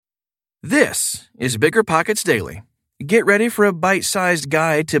This is Bigger Pockets Daily. Get ready for a bite-sized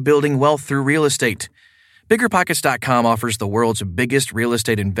guide to building wealth through real estate. BiggerPockets.com offers the world's biggest real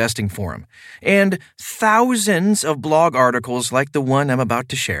estate investing forum and thousands of blog articles like the one I'm about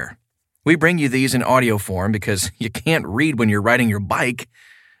to share. We bring you these in audio form because you can't read when you're riding your bike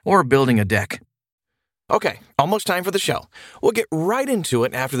or building a deck. Okay, almost time for the show. We'll get right into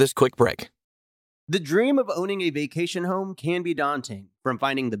it after this quick break. The dream of owning a vacation home can be daunting, from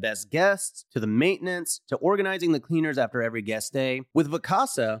finding the best guests, to the maintenance, to organizing the cleaners after every guest stay. With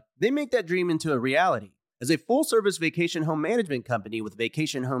Vacasa, they make that dream into a reality. As a full-service vacation home management company with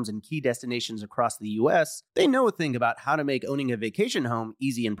vacation homes in key destinations across the U.S., they know a thing about how to make owning a vacation home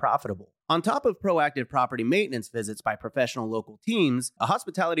easy and profitable. On top of proactive property maintenance visits by professional local teams, a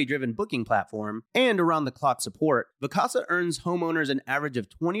hospitality-driven booking platform, and around-the-clock support, Vacasa earns homeowners an average of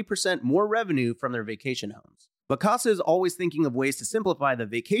 20% more revenue from their vacation homes. Vacasa is always thinking of ways to simplify the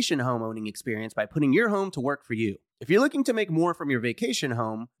vacation home owning experience by putting your home to work for you. If you're looking to make more from your vacation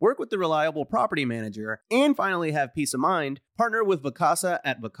home, work with the reliable property manager, and finally have peace of mind, partner with Vacasa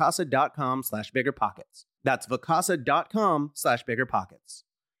at vacasa.com/biggerpockets. That's vacasa.com/biggerpockets.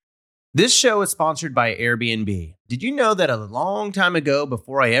 This show is sponsored by Airbnb. Did you know that a long time ago,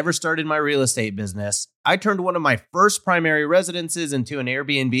 before I ever started my real estate business, I turned one of my first primary residences into an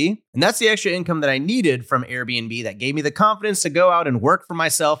Airbnb? And that's the extra income that I needed from Airbnb that gave me the confidence to go out and work for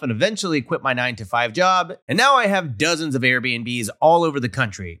myself and eventually quit my 9-to-5 job. And now I have dozens of Airbnbs all over the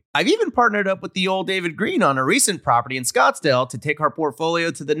country. I've even partnered up with the old David Green on a recent property in Scottsdale to take our portfolio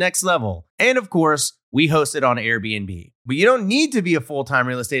to the next level. And of course, we host it on Airbnb. But you don't need to be a full-time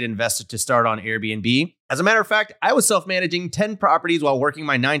real estate investor to start on Airbnb. As a matter of fact, I was self-managing 10 properties while working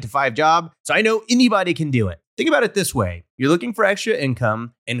my 9-to-5 job, so I know anybody can do it. Think about it this way. You're looking for extra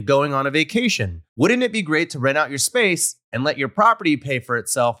income and going on a vacation. Wouldn't it be great to rent out your space and let your property pay for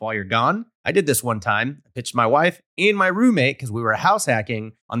itself while you're gone? I did this one time. I pitched my wife and my roommate, because we were house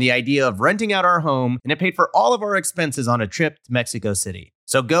hacking, on the idea of renting out our home, and it paid for all of our expenses on a trip to Mexico City.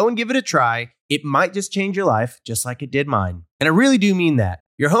 So go and give it a try. It might just change your life, just like it did mine. And I really do mean that.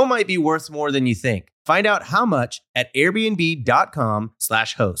 Your home might be worth more than you think. Find out how much at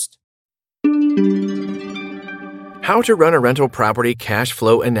airbnb.com/host. How to Run a Rental Property Cash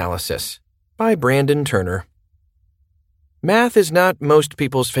Flow Analysis by Brandon Turner. Math is not most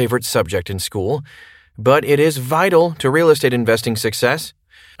people's favorite subject in school, but it is vital to real estate investing success.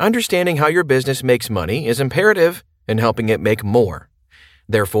 Understanding how your business makes money is imperative in helping it make more.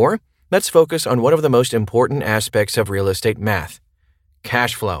 Therefore, let's focus on one of the most important aspects of real estate math: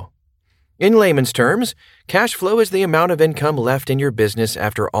 cash flow. In layman's terms, cash flow is the amount of income left in your business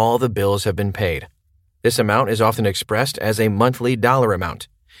after all the bills have been paid. This amount is often expressed as a monthly dollar amount.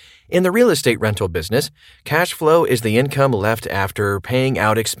 In the real estate rental business, cash flow is the income left after paying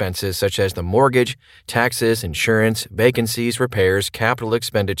out expenses such as the mortgage, taxes, insurance, vacancies, repairs, capital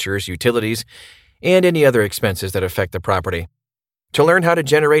expenditures, utilities, and any other expenses that affect the property. To learn how to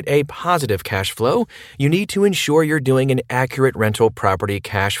generate a positive cash flow, you need to ensure you're doing an accurate rental property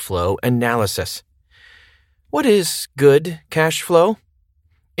cash flow analysis. What is good cash flow?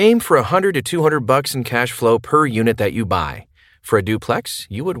 Aim for $100 to $200 in cash flow per unit that you buy. For a duplex,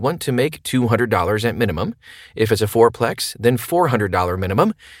 you would want to make $200 at minimum. If it's a fourplex, then $400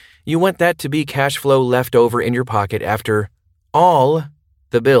 minimum. You want that to be cash flow left over in your pocket after all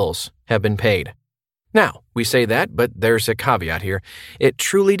the bills have been paid. Now, we say that, but there's a caveat here. It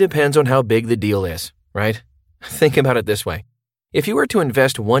truly depends on how big the deal is, right? Think about it this way. If you were to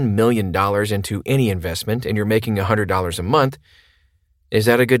invest $1 million into any investment and you're making $100 a month, is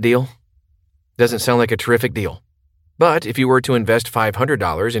that a good deal? Doesn't sound like a terrific deal. But if you were to invest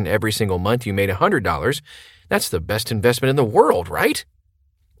 $500 and every single month you made $100, that's the best investment in the world, right?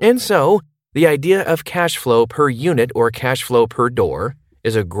 And so, the idea of cash flow per unit or cash flow per door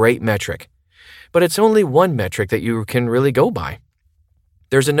is a great metric. But it's only one metric that you can really go by.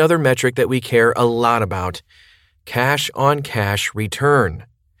 There's another metric that we care a lot about: cash-on-cash return.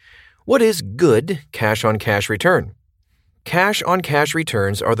 What is good cash-on-cash return? Cash-on-cash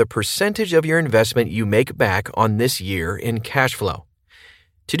returns are the percentage of your investment you make back on this year in cash flow.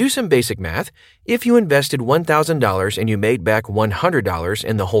 To do some basic math, if you invested $1,000 and you made back $100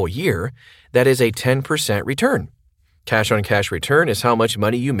 in the whole year, that is a 10% return. Cash-on-cash return is how much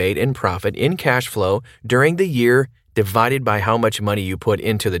money you made in profit in cash flow during the year divided by how much money you put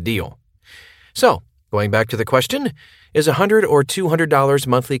into the deal. So, going back to the question, is $100 or $200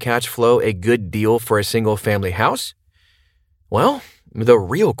 monthly cash flow a good deal for a single-family house? Well, the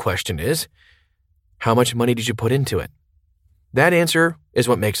real question is, how much money did you put into it? That answer is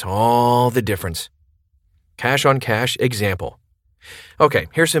what makes all the difference. Cash-on-cash example. Okay,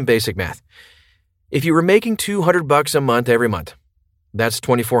 here's some basic math. If you were making $200 a month every month, that's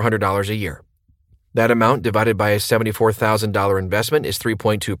 $2,400 a year. That amount divided by a $74,000 investment is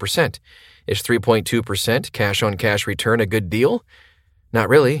 3.2%. Is 3.2% cash-on-cash return a good deal? Not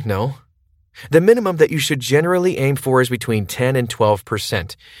really, no. The minimum that you should generally aim for is between 10 and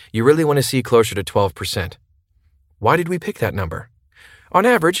 12%. You really want to see closer to 12%. Why did we pick that number? On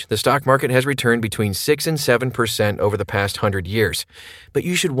average, the stock market has returned between 6 and 7% over the past 100 years, but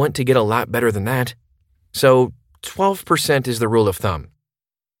you should want to get a lot better than that. So 12% is the rule of thumb.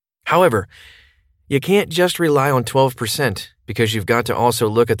 However, you can't just rely on 12% because you've got to also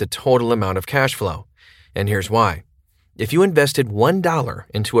look at the total amount of cash flow. And here's why. If you invested $1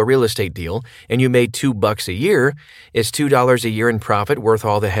 into a real estate deal and you made $2 a year, is $2 a year in profit worth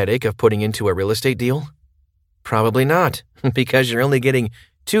all the headache of putting into a real estate deal? Probably not, because you're only getting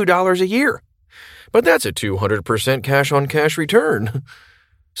 $2 a year. But that's a 200% cash-on-cash return.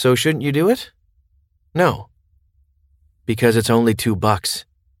 So shouldn't you do it? No, because it's only $2.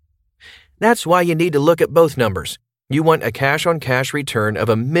 That's why you need to look at both numbers. You want a cash-on-cash return of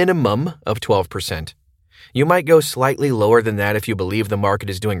a minimum of 12%. You might go slightly lower than that if you believe the market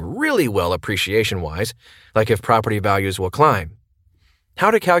is doing really well appreciation-wise, like if property values will climb.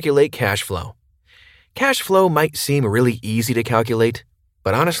 How to calculate cash flow? Cash flow might seem really easy to calculate,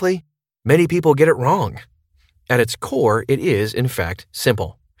 but honestly, many people get it wrong. At its core, it is, in fact,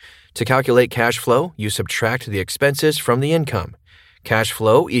 simple. To calculate cash flow, you subtract the expenses from the income. Cash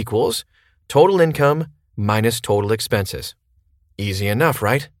flow equals total income minus total expenses. Easy enough,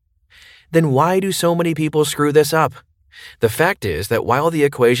 right? Then why do so many people screw this up? The fact is that while the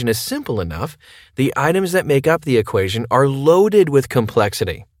equation is simple enough, the items that make up the equation are loaded with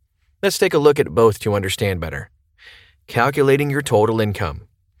complexity. Let's take a look at both to understand better. Calculating your total income.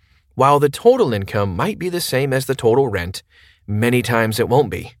 While the total income might be the same as the total rent, many times it won't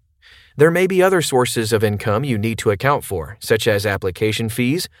be. There may be other sources of income you need to account for, such as application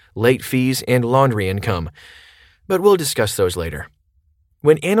fees, late fees, and laundry income. But we'll discuss those later.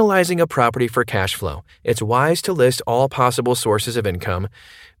 When analyzing a property for cash flow, it's wise to list all possible sources of income,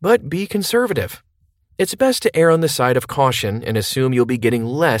 but be conservative. It's best to err on the side of caution and assume you'll be getting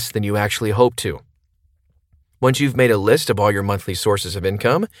less than you actually hope to. Once you've made a list of all your monthly sources of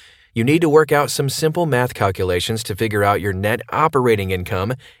income, you need to work out some simple math calculations to figure out your net operating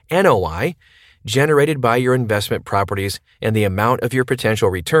income, NOI, generated by your investment properties and the amount of your potential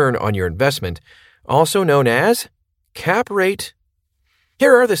return on your investment, also known as cap rate.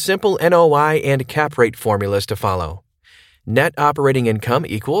 Here are the simple NOI and cap rate formulas to follow. Net operating income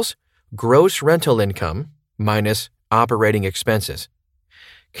equals gross rental income minus operating expenses.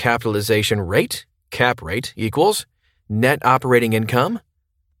 Capitalization rate, cap rate, equals net operating income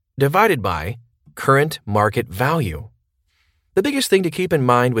divided by current market value. The biggest thing to keep in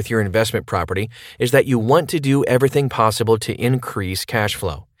mind with your investment property is that you want to do everything possible to increase cash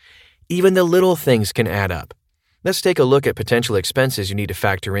flow. Even the little things can add up. Let's take a look at potential expenses you need to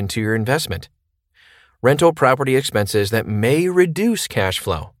factor into your investment. Rental property expenses that may reduce cash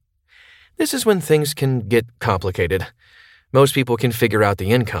flow. This is when things can get complicated. Most people can figure out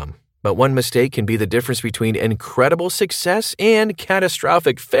the income, but one mistake can be the difference between incredible success and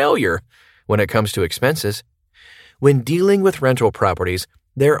catastrophic failure when it comes to expenses. When dealing with rental properties,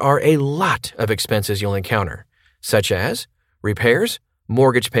 there are a lot of expenses you'll encounter, such as repairs,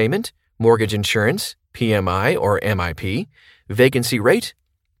 mortgage payment, mortgage insurance, PMI or MIP, vacancy rate,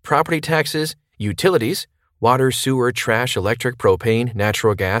 property taxes, utilities, water, sewer, trash, electric, propane,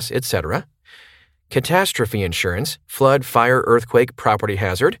 natural gas, etc., catastrophe insurance, flood, fire, earthquake, property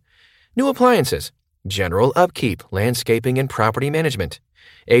hazard, new appliances, general upkeep, landscaping and property management,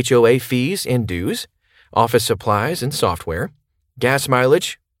 HOA fees and dues, office supplies and software, gas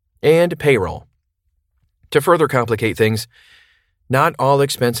mileage, and payroll. To further complicate things, not all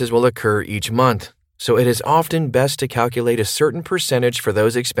expenses will occur each month, so it is often best to calculate a certain percentage for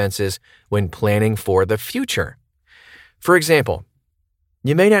those expenses when planning for the future. For example,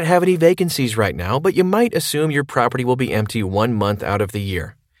 you may not have any vacancies right now, but you might assume your property will be empty 1 month out of the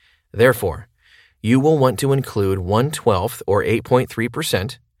year. Therefore, you will want to include 1/12 or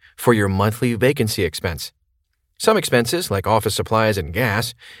 8.3% for your monthly vacancy expense. Some expenses, like office supplies and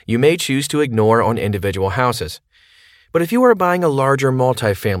gas, you may choose to ignore on individual houses. But if you are buying a larger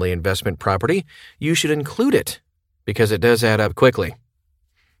multifamily investment property, you should include it because it does add up quickly.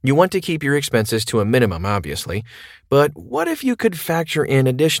 You want to keep your expenses to a minimum, obviously, but what if you could factor in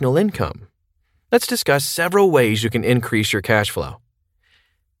additional income? Let's discuss several ways you can increase your cash flow.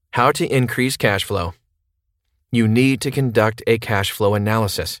 How to increase cash flow. You need to conduct a cash flow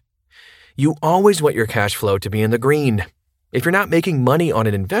analysis. You always want your cash flow to be in the green. If you're not making money on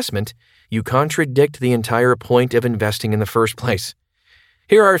an investment, you contradict the entire point of investing in the first place.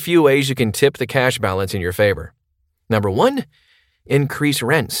 Here are a few ways you can tip the cash balance in your favor. Number 1, increase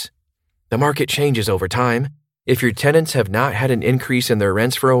rents. The market changes over time. If your tenants have not had an increase in their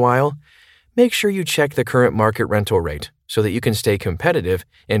rents for a while, make sure you check the current market rental rate so that you can stay competitive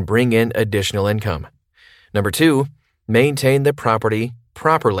and bring in additional income. Number 2, maintain the property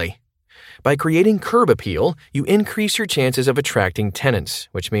properly. By creating curb appeal, you increase your chances of attracting tenants,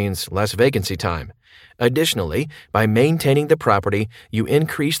 which means less vacancy time. Additionally, by maintaining the property, you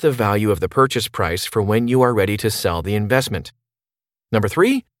increase the value of the purchase price for when you are ready to sell the investment. Number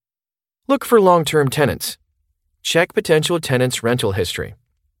 3, look for long-term tenants. Check potential tenants' rental history.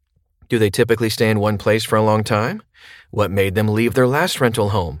 Do they typically stay in one place for a long time? What made them leave their last rental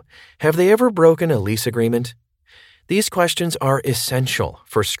home? Have they ever broken a lease agreement? These questions are essential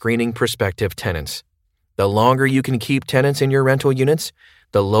for screening prospective tenants. The longer you can keep tenants in your rental units,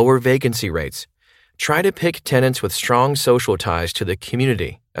 the lower vacancy rates. Try to pick tenants with strong social ties to the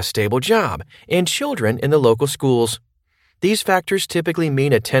community, a stable job, and children in the local schools. These factors typically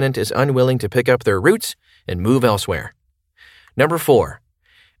mean a tenant is unwilling to pick up their roots and move elsewhere. Number 4,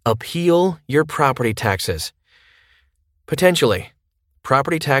 appeal your property taxes. Potentially,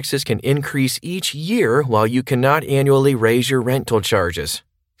 property taxes can increase each year while you cannot annually raise your rental charges.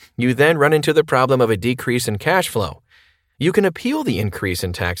 You then run into the problem of a decrease in cash flow. You can appeal the increase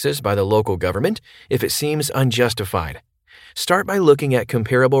in taxes by the local government if it seems unjustified. Start by looking at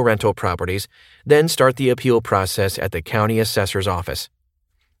comparable rental properties, then start the appeal process at the county assessor's office.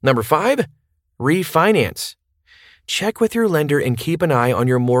 Number 5, refinance. Check with your lender and keep an eye on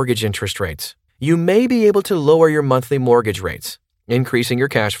your mortgage interest rates. You may be able to lower your monthly mortgage rates, increasing your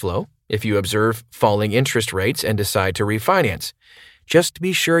cash flow if you observe falling interest rates and decide to refinance. Just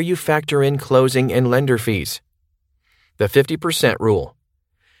be sure you factor in closing and lender fees. The 50% rule.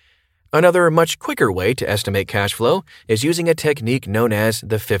 Another much quicker way to estimate cash flow is using a technique known as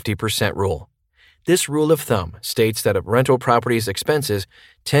the 50% rule. This rule of thumb states that a rental property's expenses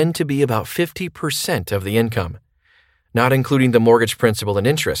tend to be about 50% of the income, not including the mortgage principal and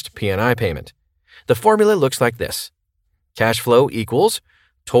interest, P&I payment. The formula looks like this. Cash flow equals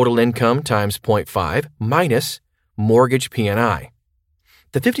total income times 0.5 minus mortgage P&I.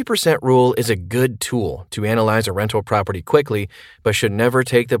 The 50% rule is a good tool to analyze a rental property quickly, but should never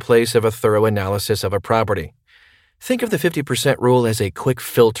take the place of a thorough analysis of a property. Think of the 50% rule as a quick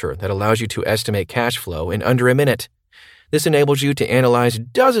filter that allows you to estimate cash flow in under a minute. This enables you to analyze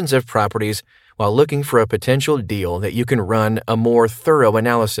dozens of properties while looking for a potential deal that you can run a more thorough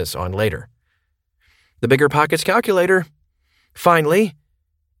analysis on later. The BiggerPockets calculator. Finally,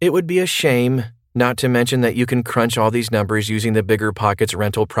 it would be a shame not to mention that you can crunch all these numbers using the BiggerPockets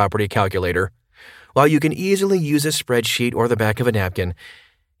rental property calculator. While you can easily use a spreadsheet or the back of a napkin,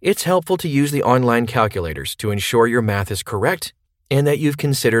 it's helpful to use the online calculators to ensure your math is correct and that you've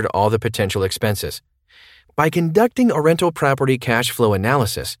considered all the potential expenses. By conducting a rental property cash flow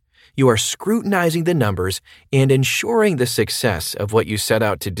analysis, you are scrutinizing the numbers and ensuring the success of what you set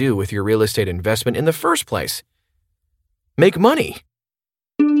out to do with your real estate investment in the first place. Make money.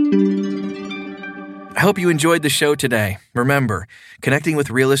 I hope you enjoyed the show today. Remember, connecting with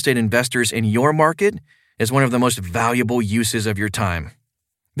real estate investors in your market is one of the most valuable uses of your time.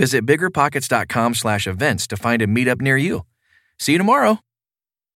 Visit biggerpockets.com/events to find a meetup near you. See you tomorrow.